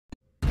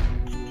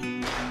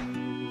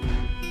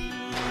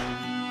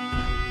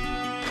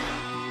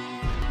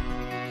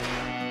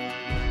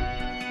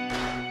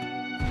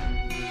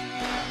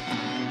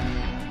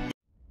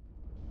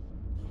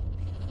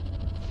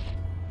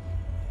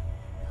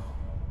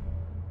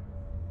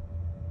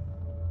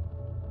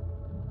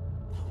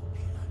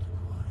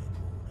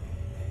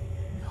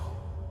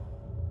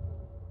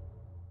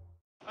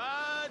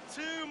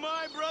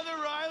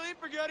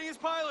getting his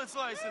pilot's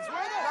license.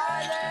 Where the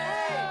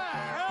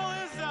hell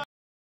is that?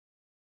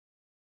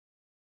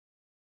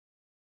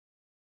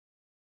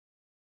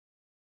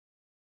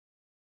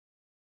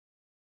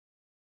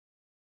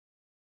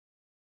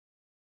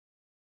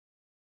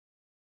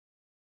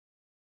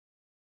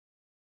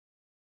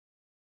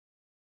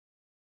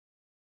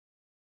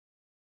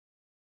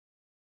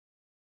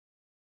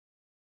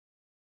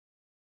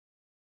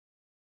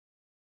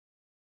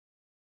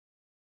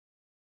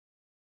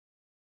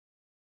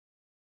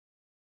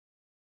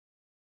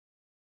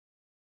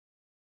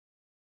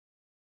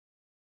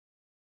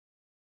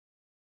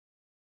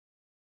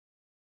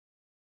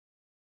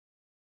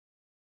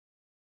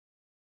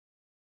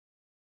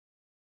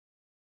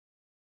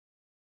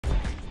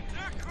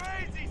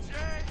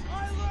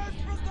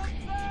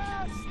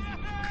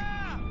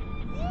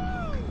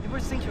 You ever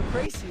think you're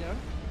crazy,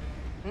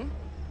 huh?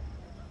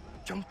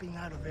 Jumping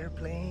out of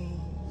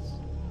airplanes,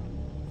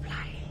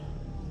 flying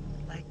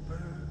like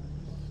birds.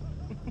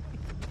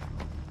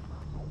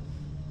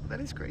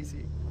 That is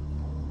crazy.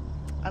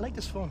 I like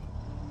this phone.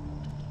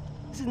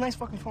 This is a nice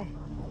fucking phone.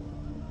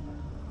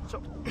 So,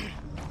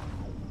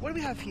 what do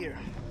we have here?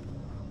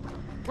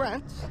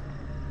 Grant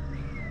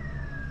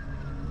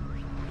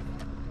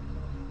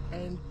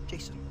and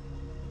Jason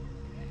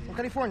from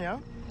California,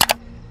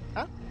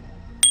 huh?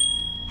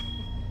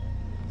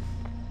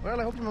 Well,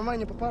 I hope your mama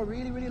and your papa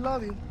really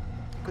love you,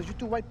 because you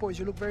two white boys,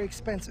 you look very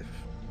expensive.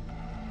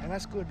 And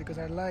that's good, because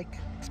I like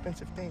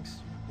expensive things.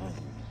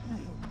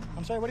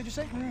 I'm sorry, what did you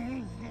say?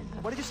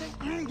 What did you say?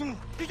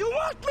 Do you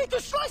want me to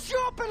slice you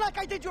open like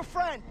I did your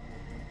friend?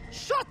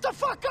 Shut the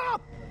fuck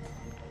up!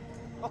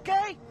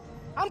 Okay?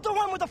 I'm the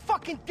one with the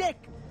fucking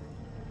dick.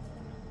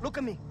 Look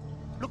at me.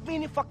 Look me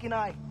in the fucking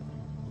eye.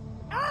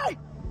 Hey!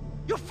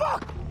 You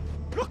fuck!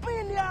 Look me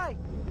in the eye.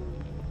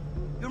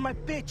 You're my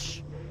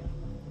bitch.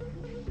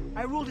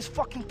 I rule this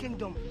fucking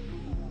kingdom.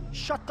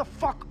 Shut the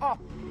fuck up,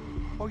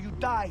 or you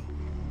die.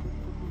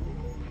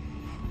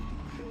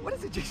 What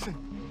is it, Jason?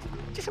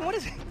 Jason, what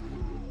is it?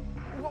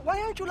 Why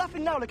aren't you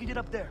laughing now like you did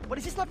up there? What,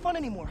 is this not fun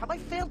anymore? Have I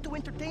failed to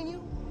entertain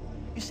you?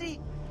 You see,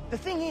 the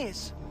thing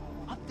is,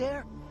 up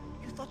there,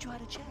 you thought you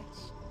had a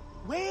chance.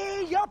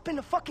 Way up in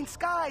the fucking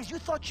skies, you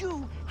thought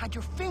you had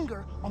your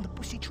finger on the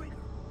pussy trigger.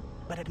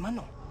 But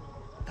hermano,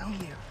 down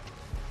here,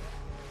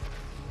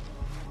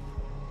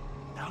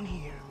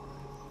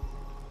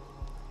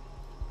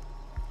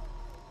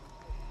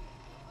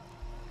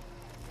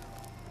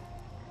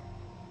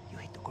 you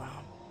hit the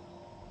ground.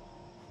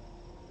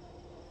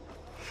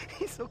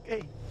 It's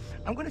okay.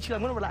 I'm gonna chill,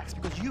 I'm gonna relax,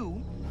 because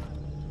you,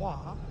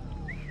 Wah,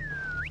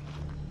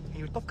 and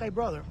your tough guy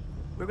brother,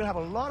 we're gonna have a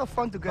lot of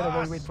fun together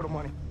while we wait for the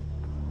money.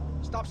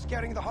 Stop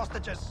scaring the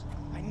hostages.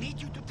 I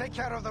need you to take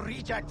care of the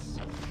rejects.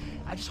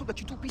 I just hope that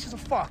you two pieces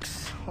of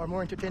fucks are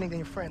more entertaining than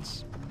your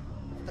friends.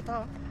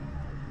 Ta-ta.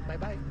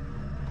 Bye-bye.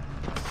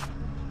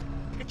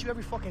 Get you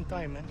every fucking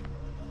time, man.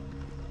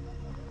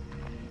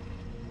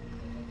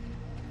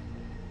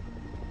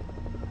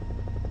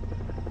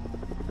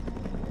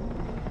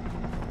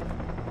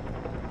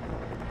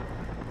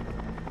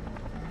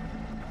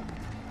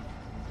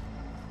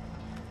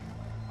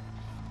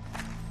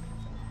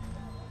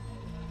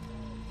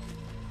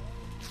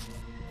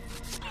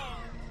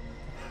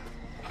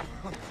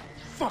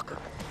 Fucker.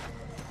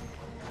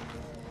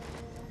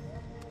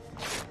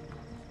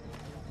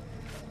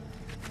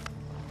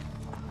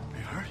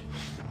 You hurt?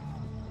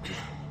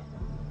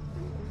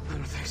 I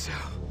don't think so.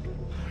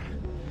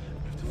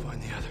 We have to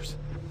find the others.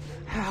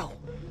 How?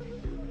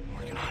 I'm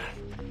working on it.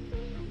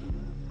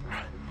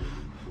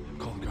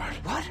 Call the guard.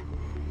 What?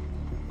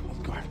 Call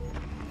the guard.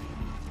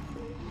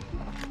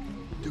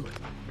 Do it.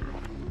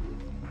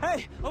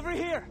 Hey, over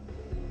here!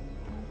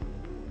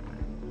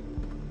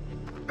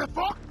 The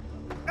fuck?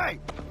 Hey,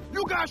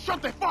 you guys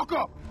shut the fuck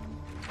up!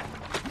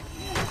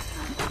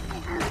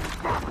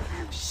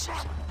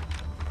 Shit.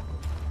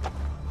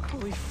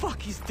 Holy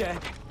fuck, he's dead.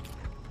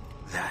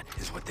 That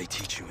is what they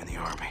teach you in the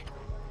army.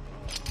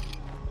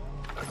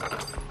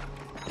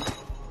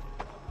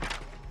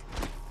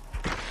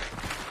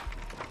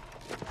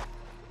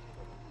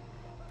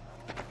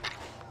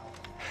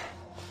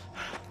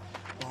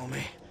 Follow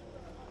me.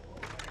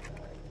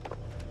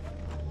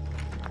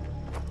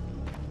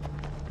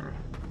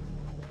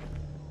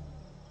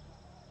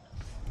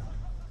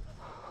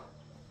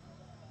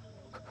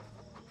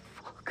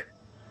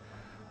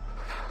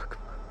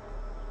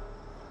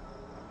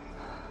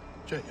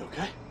 Jay, you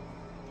okay?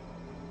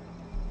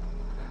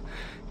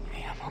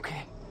 Yeah, I'm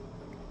okay.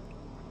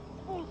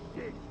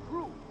 Bullshit,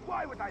 true.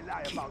 Why would I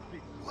lie about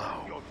this?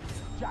 Low. You're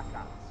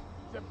jackass.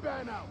 The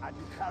burnout and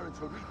his parents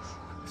are rich.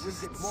 We'll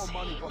get more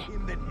money for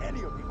him than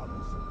any of the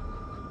others.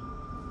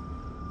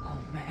 Oh,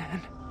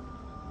 man.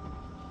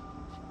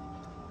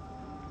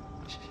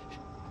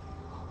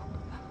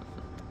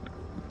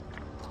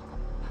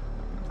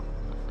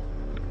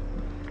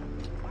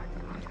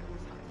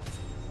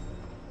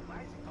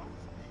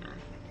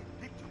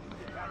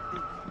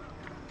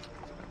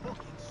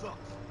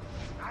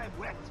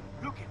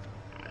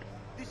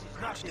 This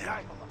is not the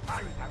life of a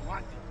pirate I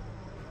wanted.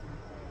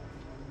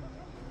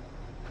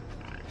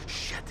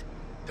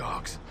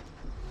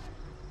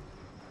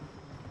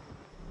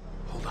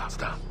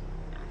 Stop.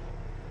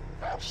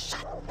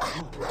 Shut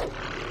up!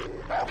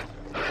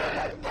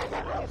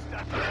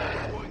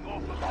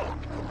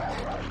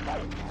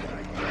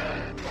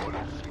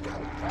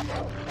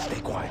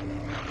 Stay quiet.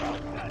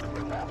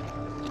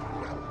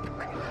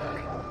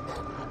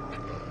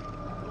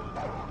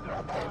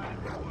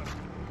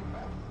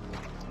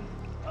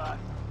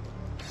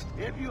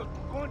 If you're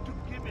going to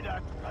give me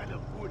that kind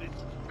of food,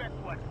 expect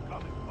what's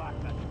coming back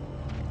at you.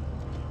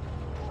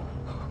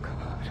 Oh,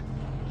 God.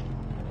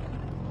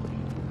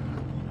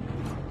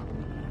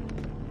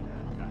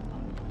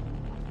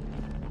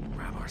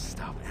 Grab our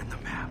stuff and the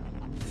map.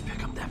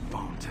 Pick up that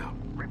phone, too.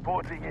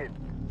 Reporting in.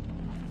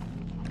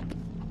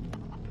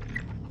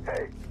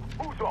 Hey,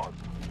 who's on?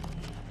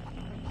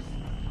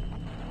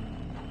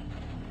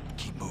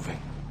 Keep moving.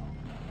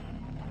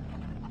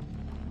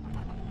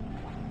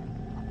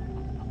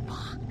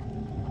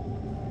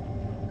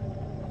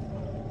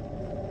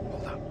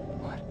 Hold up.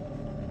 What?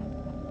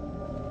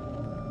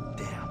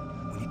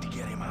 Damn, we need to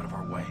get him out of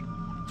our way.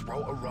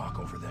 Throw a rock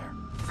over there.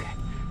 Okay.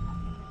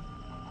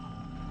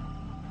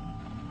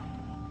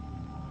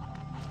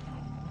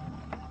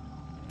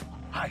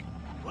 Hi.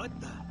 What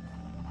the?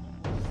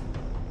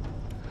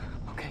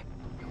 Okay,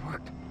 it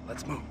worked.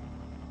 Let's move.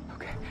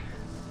 Okay.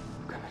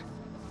 Good.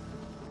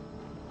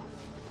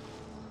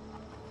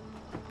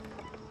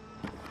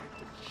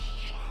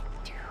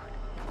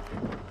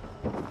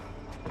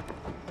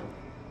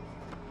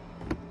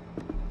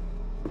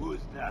 Who's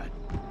that?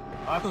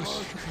 Oh,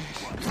 shit.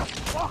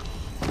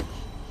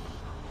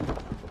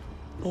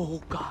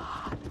 Oh,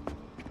 God.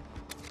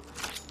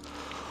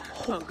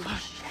 Oh,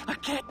 God. I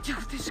can't do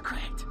this,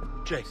 Grant.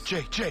 Jay,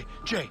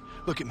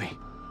 look at me.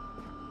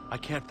 I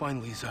can't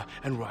find Lisa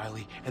and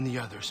Riley and the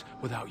others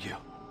without you.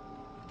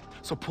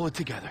 So pull it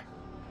together.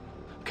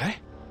 Okay?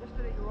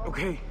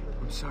 Okay,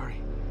 I'm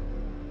sorry.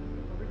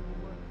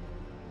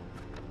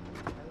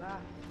 I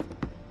laughed.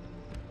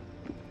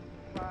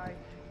 Cried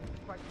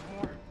some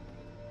more.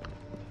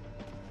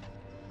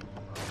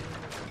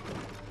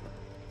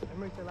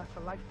 Memories that last a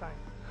lifetime.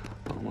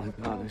 Oh my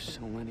God, there's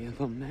so many of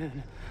them,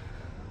 man.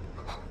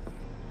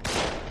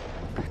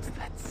 That's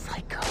that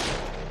psycho.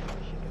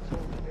 She gets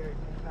old very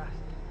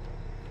fast.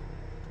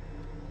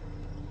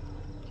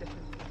 Just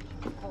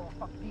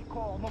be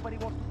call. Nobody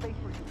wants to pay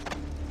for you.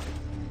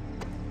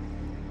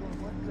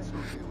 So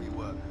here we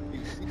were,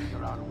 you sitting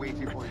around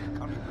waiting for you to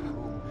come into the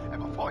room,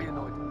 and before you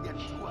know it, there are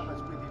two of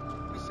us with you.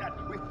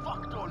 We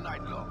fucked all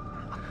night long.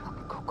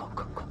 Go.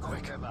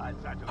 Quick.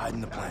 Hide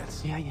in the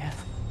plants. Yeah.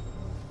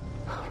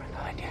 Right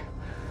behind you.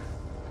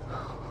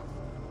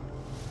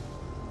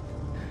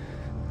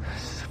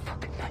 This is a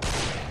fucking nightmare.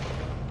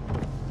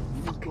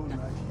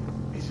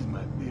 This is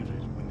my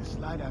favorite. When the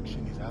slide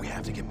action is happening, We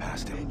have to get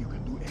past him. then you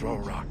can do anything. Throw a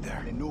rock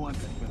there. And no one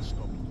can even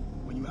stop you.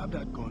 When you have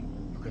that gun,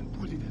 you can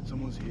put it at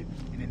someone's head,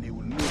 and then they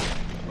will know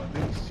you are a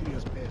very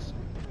serious person.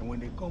 And when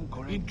they come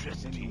correct,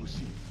 then you will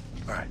see.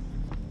 All right.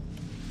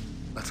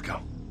 Let's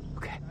go.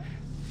 Okay.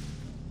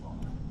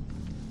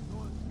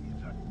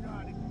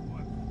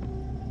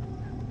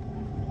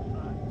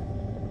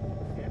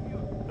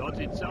 Thought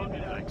it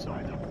sounded like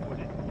something.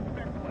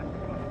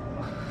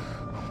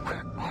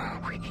 Where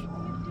are we?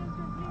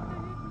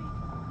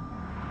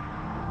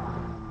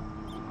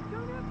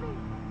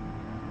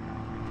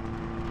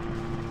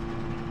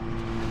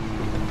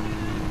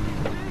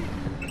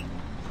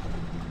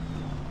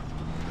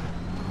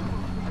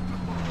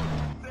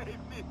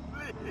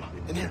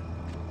 In here.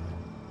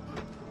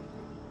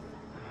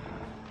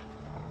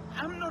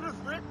 I'm not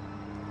afraid.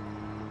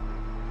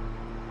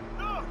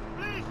 No,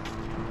 please.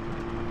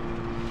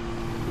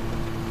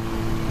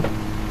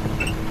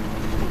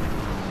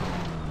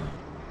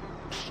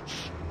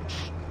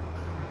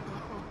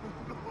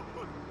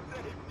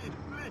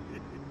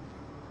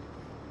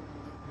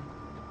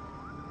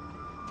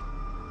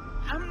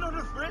 I'm not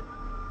afraid.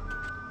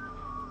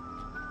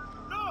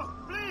 No,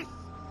 please.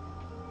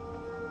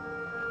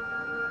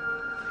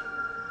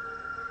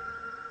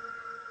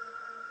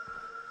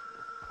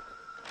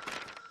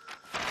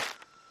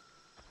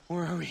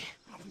 Where are we?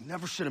 We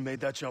never should have made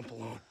that jump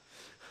alone.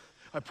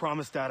 I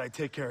promised Dad I'd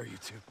take care of you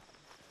two.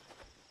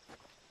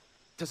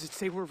 Does it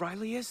say where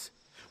Riley is?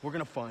 We're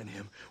gonna find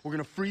him. We're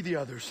gonna free the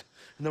others,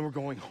 and then we're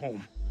going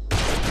home.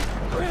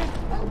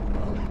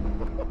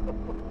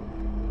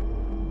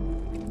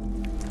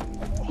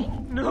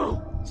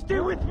 No! Stay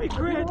with me,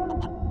 Grant!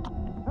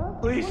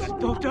 Please,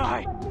 don't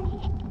die!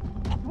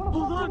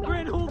 Hold on,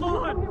 Grant, hold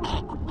on!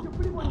 You're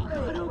pretty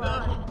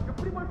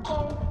much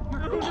phone.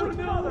 You're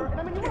No! And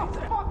I mean, you wanna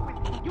fuck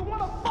with me. You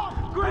wanna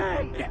fuck.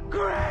 Grant!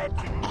 Grant!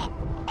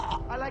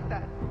 I like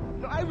that.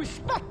 No, I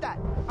respect that.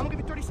 I'm gonna give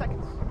you 30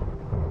 seconds.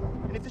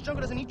 And if this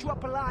jungle doesn't eat you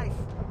up alive,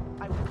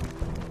 I will.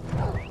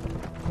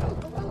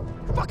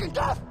 You're fucking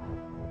deaf!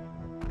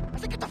 I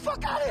said, get the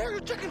fuck out of here,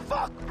 you chicken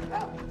fuck!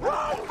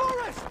 Run,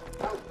 Forrest!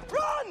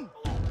 Run!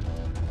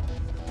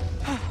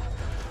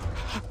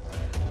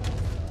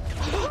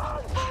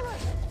 Run,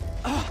 Forrest!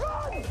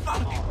 Run!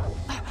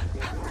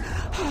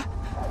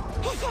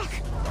 Oh, fuck!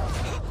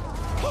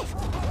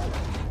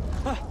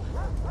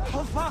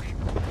 Oh, fuck!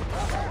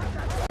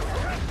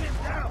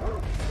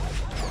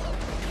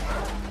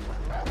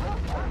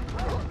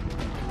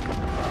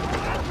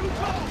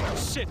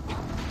 Shit!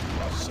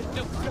 Shit,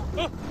 no!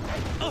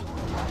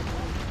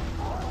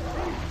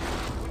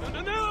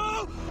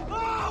 No!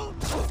 Oh!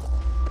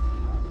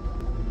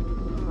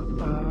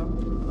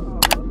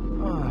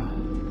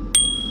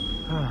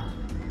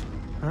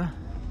 Huh?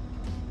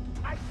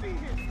 I see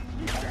him!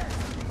 He's there!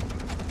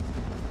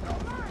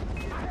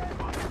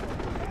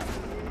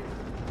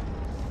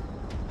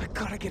 I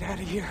gotta get out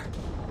of here.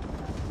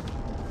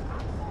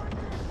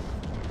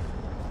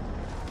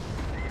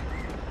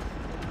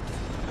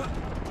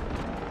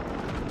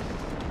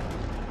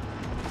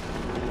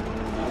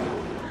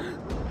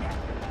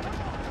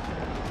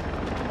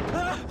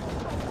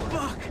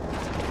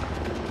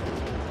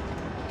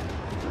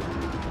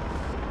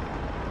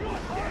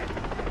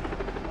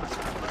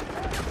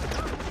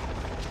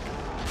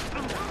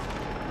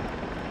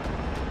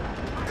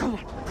 Come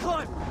on,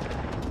 climb!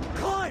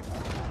 Climb!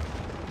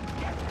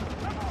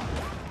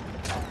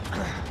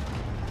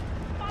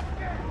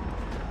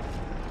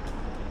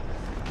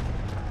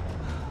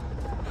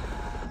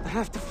 I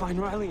have to find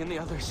Riley and the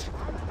others.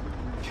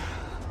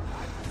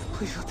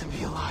 Please let them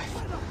be alive.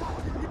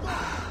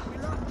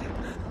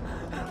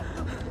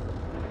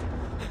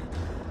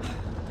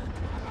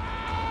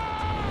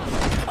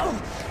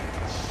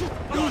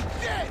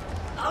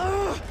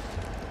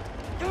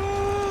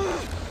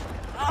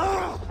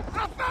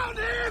 I found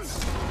him!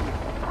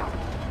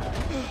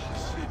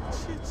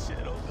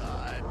 Shit, oh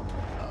God.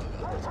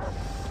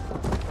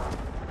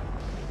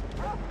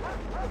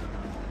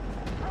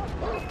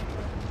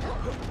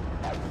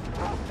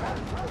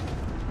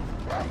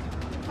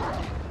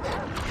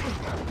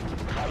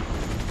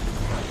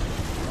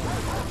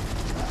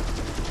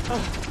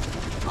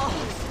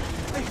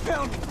 They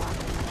found me!